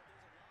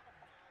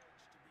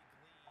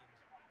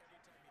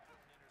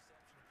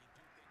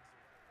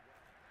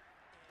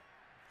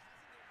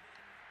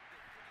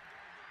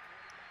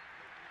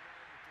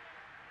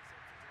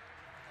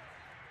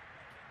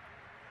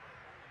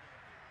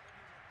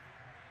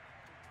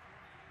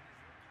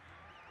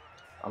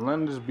I'm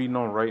letting this be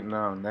known right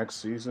now.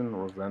 Next season,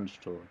 revenge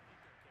tour.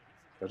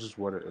 That's just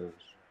what it is.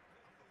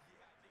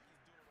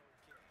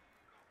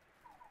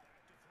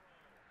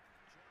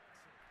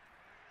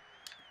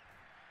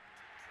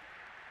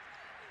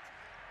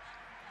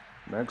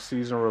 Next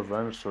season,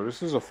 revenge tour.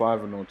 This is a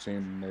 5-0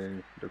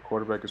 team. The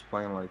quarterback is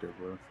playing like it,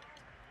 bro.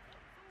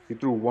 He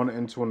threw one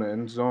into in the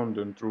end zone,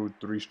 then threw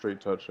 3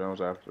 straight touchdowns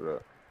after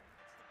that.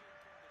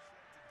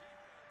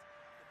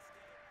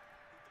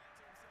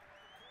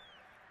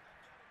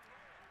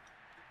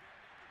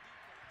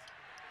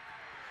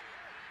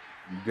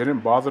 Didn't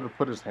bother to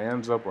put his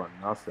hands up or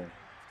nothing.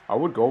 I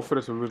would go for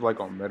this if it was like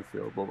on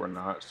midfield, but we're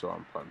not, so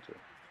I'm punting.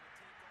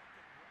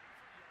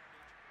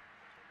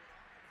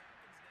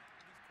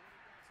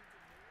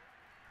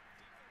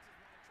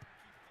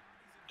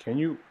 Can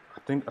you?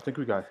 I think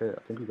we got hit.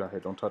 I think we got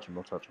hit. Don't touch him.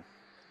 Don't touch him.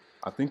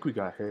 I think we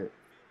got hit.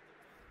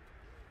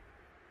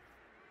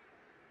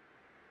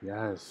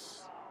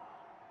 Yes.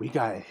 We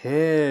got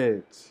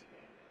hit.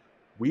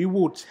 We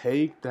will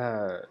take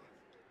that.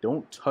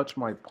 Don't touch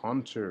my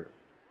punter.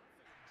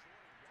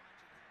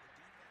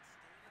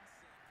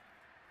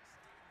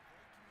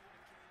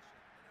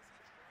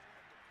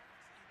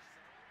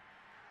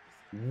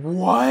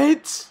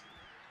 What?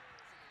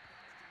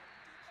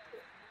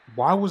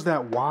 Why was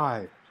that?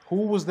 Why?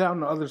 Who was that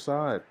on the other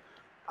side?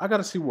 I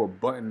gotta see what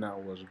button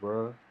that was,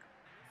 bro.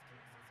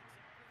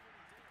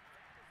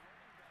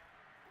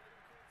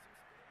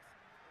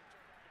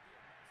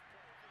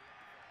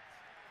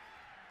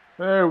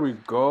 There we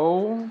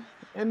go.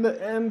 In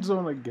the end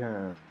zone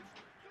again.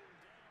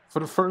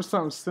 For the first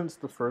time since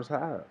the first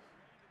half.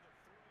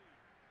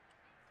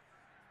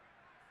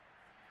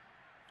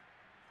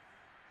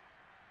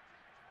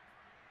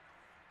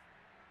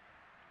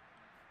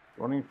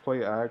 Running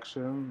play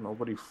action.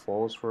 Nobody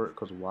falls for it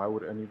because why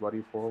would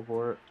anybody fall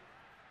for it?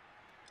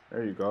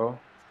 There you go.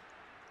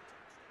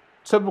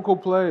 Typical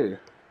play.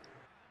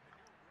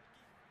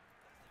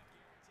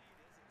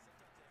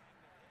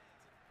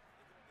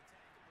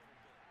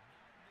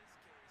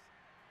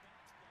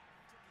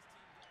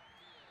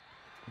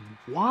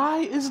 Why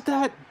is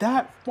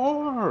that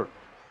far?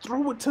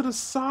 Throw it to the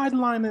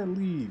sideline at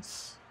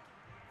least.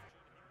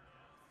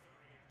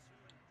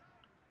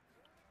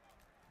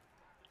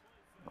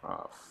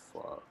 Ah,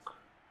 fuck.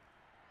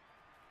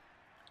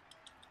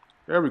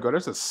 There we go.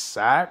 There's a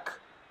sack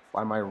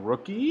by my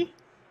rookie.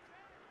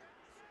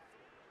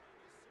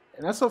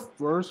 And that's a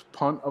first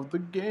punt of the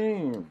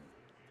game.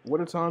 What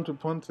a time to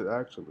punt it,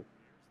 actually.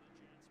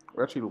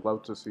 We actually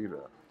love to see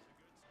that.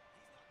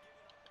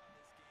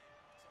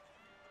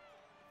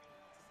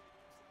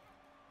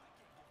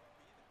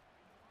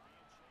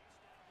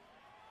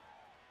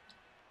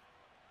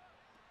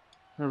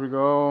 Here we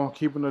go,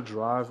 keeping the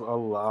drive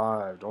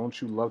alive.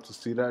 Don't you love to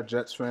see that,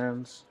 Jets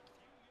fans?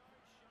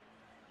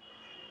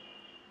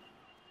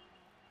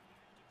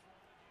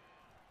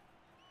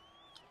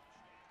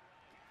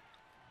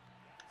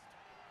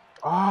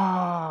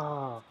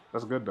 Ah,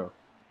 that's good though.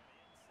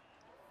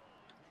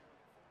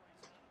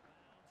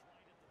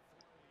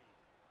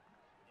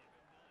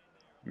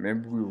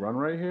 Maybe we run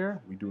right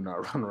here. We do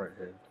not run right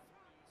here.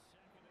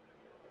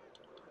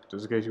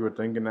 Just in case you were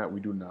thinking that, we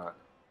do not.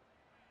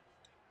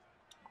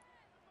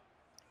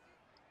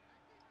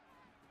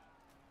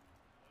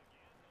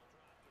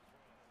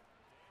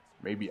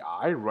 Maybe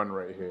I run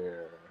right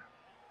here.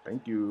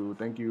 Thank you,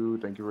 thank you,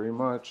 thank you very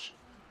much.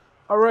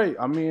 All right,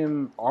 I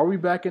mean, are we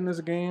back in this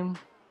game?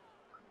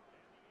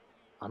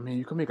 I mean,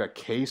 you can make a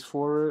case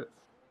for it,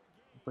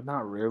 but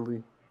not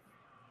really.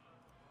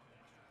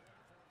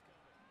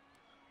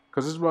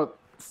 Because it's about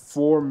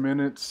 4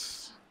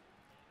 minutes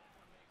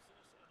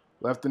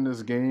left in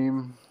this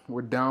game.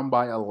 We're down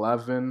by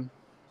 11.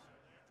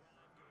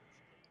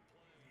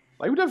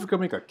 Like, we definitely could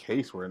make a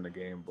case we're in the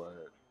game,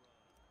 but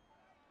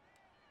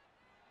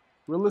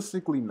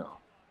realistically, no.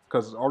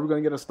 Because are we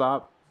going to get a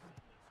stop?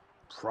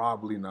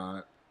 Probably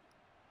not.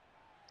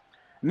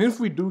 And if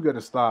we do get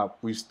a stop,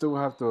 we still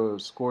have to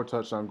score a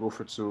touchdown, go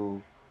for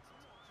two,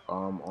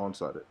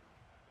 onside it.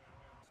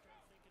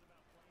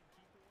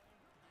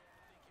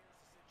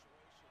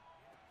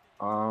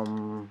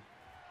 Um,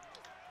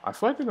 I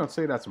feel like they're gonna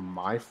say that's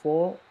my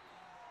fault.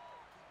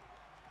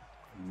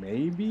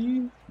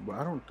 Maybe, but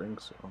I don't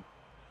think so.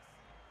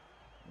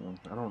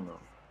 I don't know.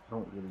 I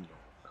don't really know.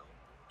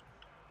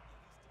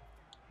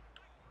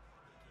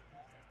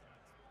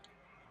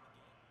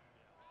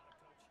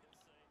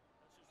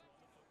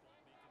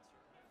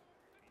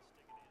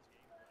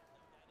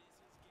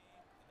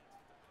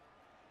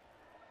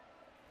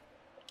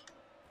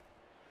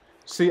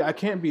 See, I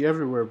can't be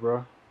everywhere,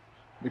 bro.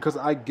 Because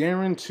I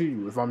guarantee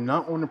you, if I'm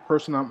not on the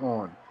person I'm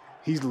on,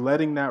 he's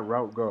letting that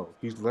route go.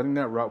 He's letting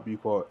that route be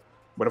caught.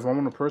 But if I'm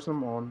on the person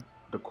I'm on,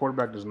 the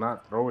quarterback does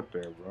not throw it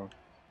there, bro.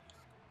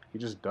 He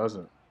just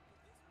doesn't.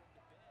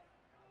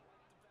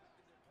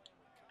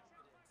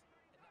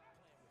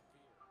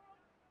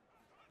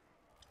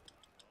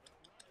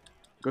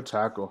 Good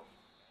tackle.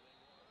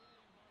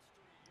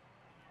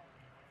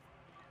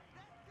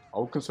 I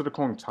would consider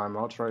calling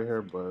timeouts right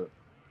here, but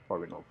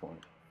probably no point.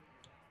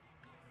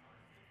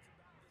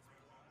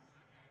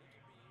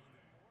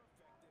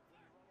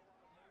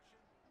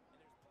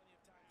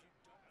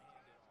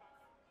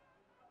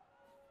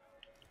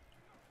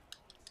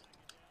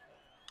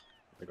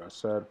 Like I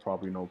said,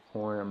 probably no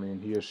point. I mean,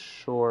 he is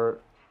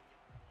short.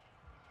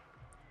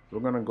 We're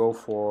going to go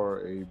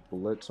for a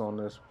blitz on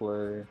this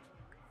play.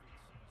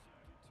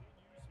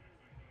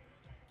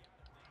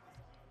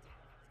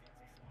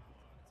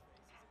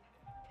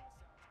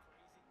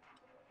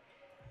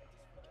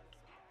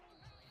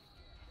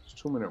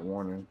 It's 2-minute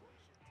warning.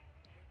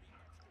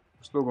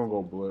 Still going to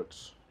go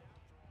blitz.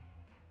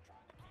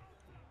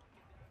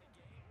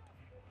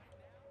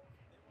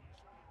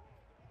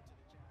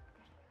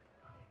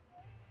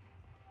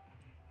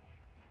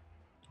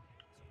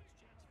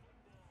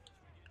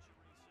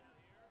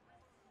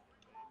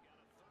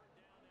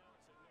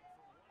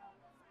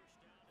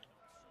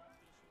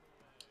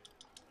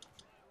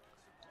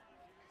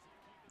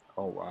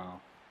 Oh, wow.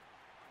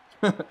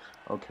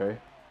 Okay.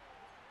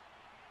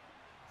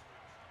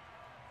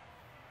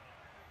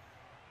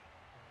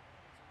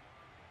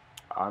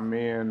 I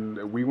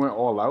mean, we went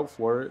all out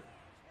for it,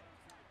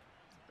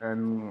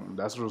 and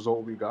that's the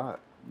result we got.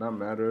 Not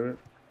matter.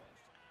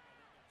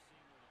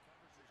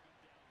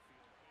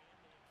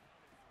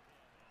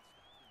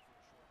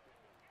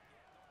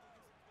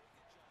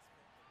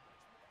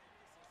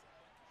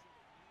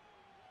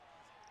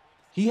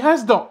 He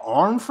has the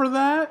arm for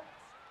that?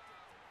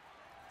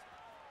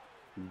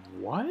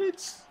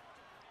 What?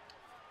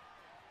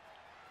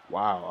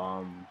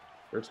 Wow.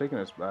 They're taking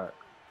us back.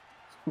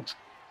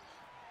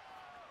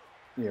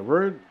 Yeah,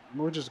 we're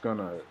just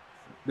gonna.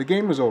 The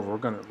game is over. We're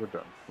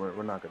done.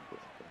 We're not gonna do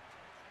it.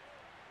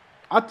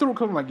 I threw it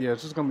coming like, yeah,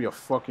 it's just gonna be a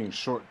fucking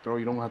short throw.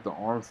 You don't have the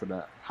arm for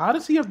that. How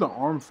does he have the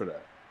arm for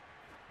that?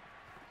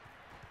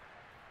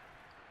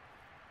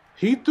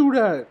 He threw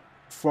that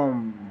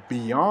from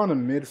beyond the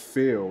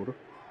midfield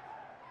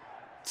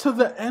to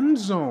the end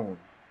zone.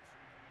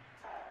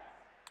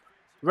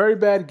 Very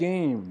bad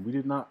game. We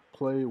did not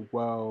play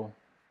well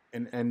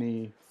in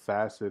any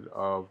facet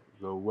of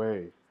the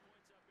way.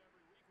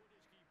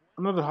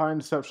 Another high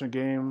interception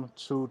game,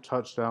 2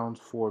 touchdowns,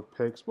 4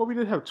 picks. Well, we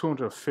did have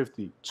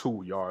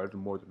 252 yards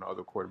more than the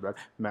other quarterback.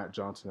 Matt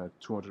Johnson had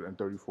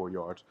 234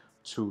 yards,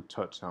 2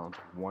 touchdowns,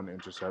 1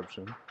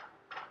 interception.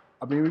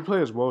 I mean, we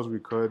played as well as we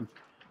could.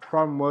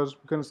 Problem was,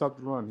 we couldn't stop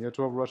the run. He had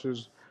 12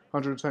 rushes,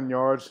 110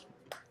 yards,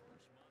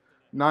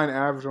 9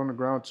 average on the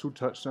ground, 2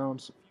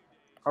 touchdowns.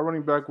 Our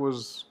running back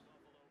was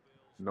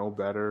no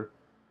better.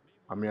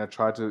 I mean, I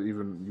tried to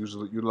even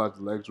utilize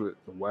the legs with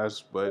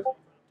West, but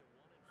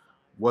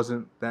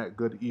wasn't that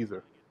good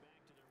either.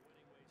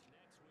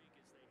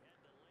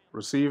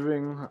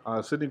 Receiving,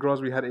 Sidney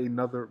Crosby had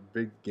another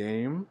big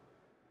game.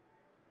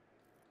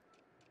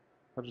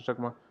 I just check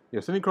my. Yeah,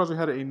 Sidney Crosby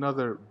had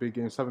another big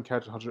game, 7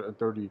 catches,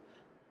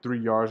 133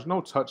 yards, no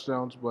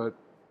touchdowns, but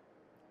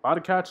a lot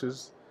of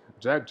catches.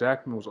 Jack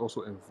Jackman was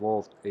also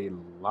involved a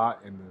lot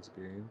in this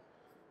game.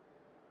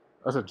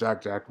 I said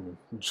Jack Jackman.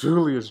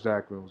 Julius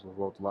Jackman was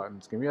involved a lot in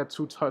this game. He had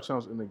 2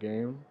 touchdowns in the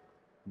game,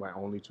 by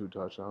only 2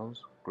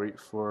 touchdowns. Great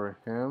for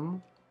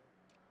him.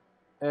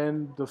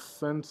 And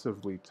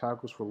defensively,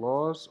 tackles for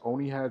loss,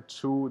 only had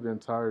 2 the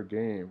entire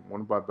game.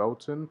 One by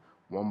Belton,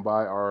 one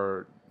by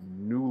our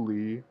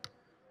newly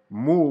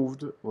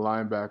moved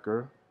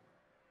linebacker,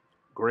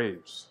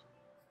 Graves.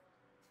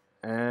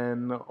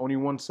 And only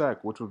 1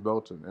 sack, which was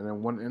Belton. And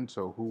then 1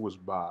 intel, who was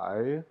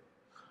by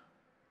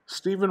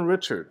Steven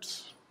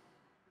Richards.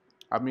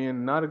 I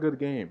mean, not a good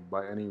game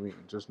by any means.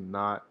 Just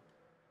not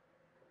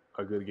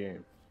a good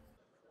game.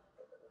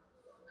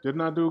 Did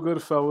not do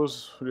good,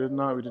 fellas. We did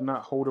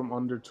not hold him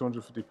under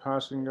 250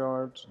 passing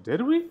yards.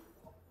 Did we?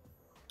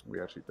 We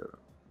actually didn't.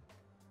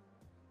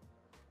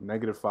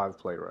 -5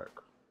 play rec.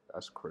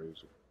 That's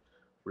crazy.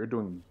 We're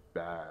doing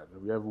bad.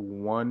 We have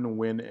 1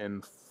 win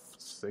in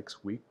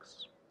 6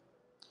 weeks.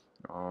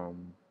 We're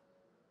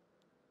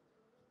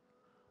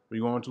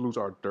going to lose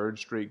our 3rd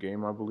straight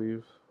game, I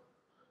believe.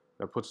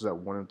 That puts us at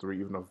 1-3.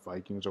 Even the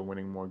Vikings are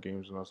winning more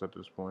games than us at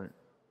this point.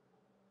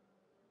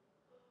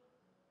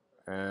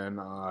 And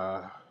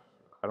I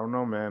don't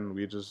know, man.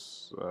 We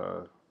just,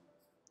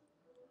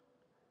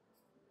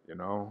 you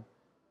know,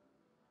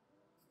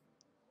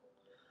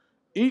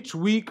 each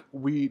week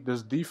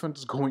this defense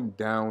is going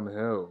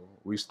downhill.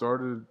 We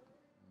started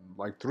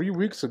like 3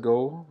 weeks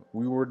ago.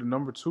 We were the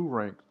number 2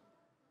 ranked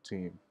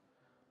team.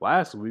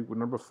 Last week we're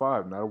number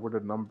 5. Now we're the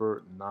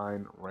number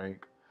 9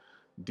 ranked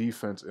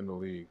defense in the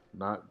league.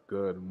 Not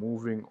good.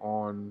 Moving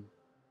on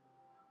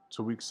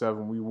to week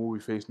 7, we will be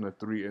facing the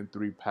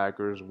 3-3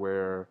 Packers,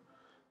 where,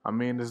 I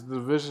mean, this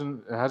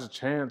division has a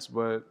chance,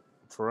 but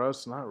for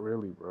us, not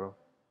really, bro.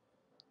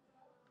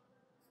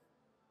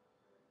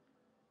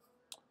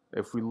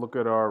 If we look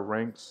at our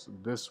ranks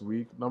this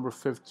week, number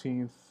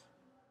 15th,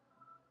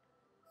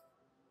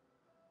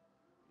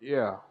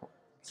 yeah,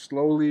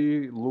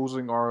 slowly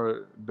losing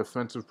our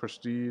defensive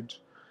prestige.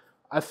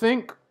 I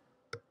think,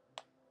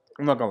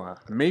 I'm not gonna lie,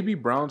 maybe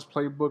Brown's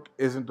playbook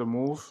isn't the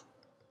move.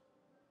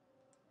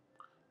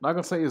 Not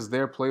gonna say it's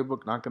their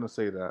playbook, not gonna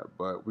say that,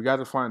 but we got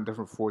to find a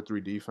different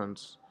 4-3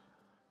 defense.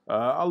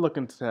 I'll look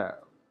into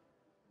that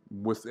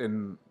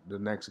within the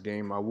next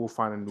game. I will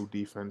find a new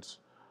defense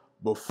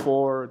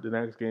before the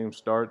next game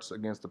starts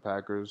against the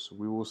Packers.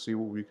 We will see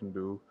what we can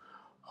do.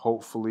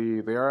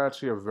 Hopefully, they are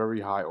actually a very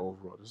high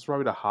overall. This is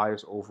probably the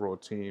highest overall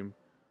team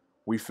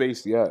we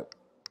faced yet.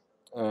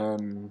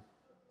 And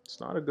it's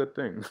not a good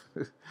thing.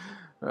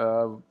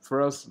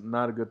 For us,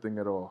 not a good thing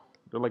at all.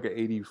 They're like an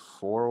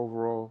 84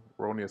 overall.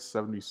 We're only at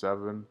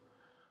 77.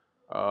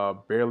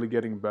 Barely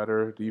getting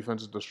better.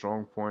 Defense is the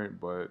strong point,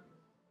 but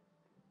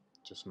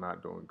just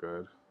not doing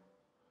good.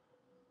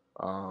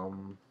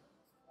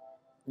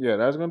 Yeah,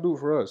 that's going to do it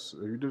for us.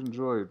 If you did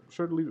enjoy it, be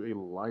sure to leave a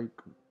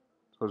like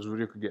so this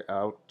video could get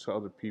out to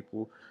other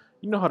people.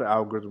 You know how the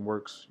algorithm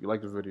works. You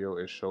like the video,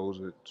 it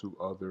shows it to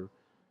other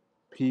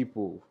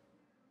people.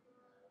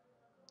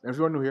 And if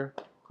you are new here,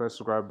 click the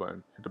subscribe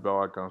button, hit the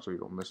bell icon so you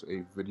don't miss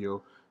a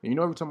video. And you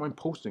know every time I'm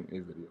posting a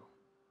video.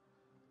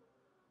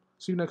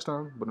 See you next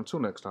time, but until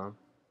next time,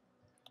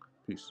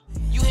 peace.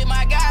 You hit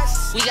my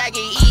guys, we gotta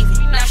get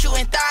even. Now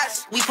shooting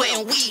thoughts, we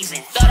putting weaves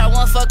in. Thought I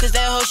won't fuck cause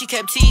that hoe she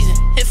kept teasing.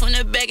 Hit from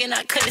the back and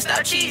I couldn't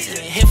stop cheesing.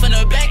 Hit from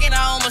the back and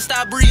I almost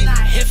stopped breathing.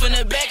 Hit from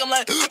the back, I'm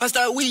like, I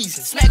start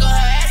wheezing. Smack on her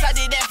ass, I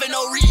did that for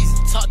no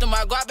reason. Talk to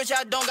my guap, bitch,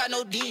 I don't got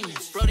no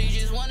demons. Brody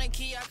just want a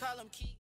key, I call him key.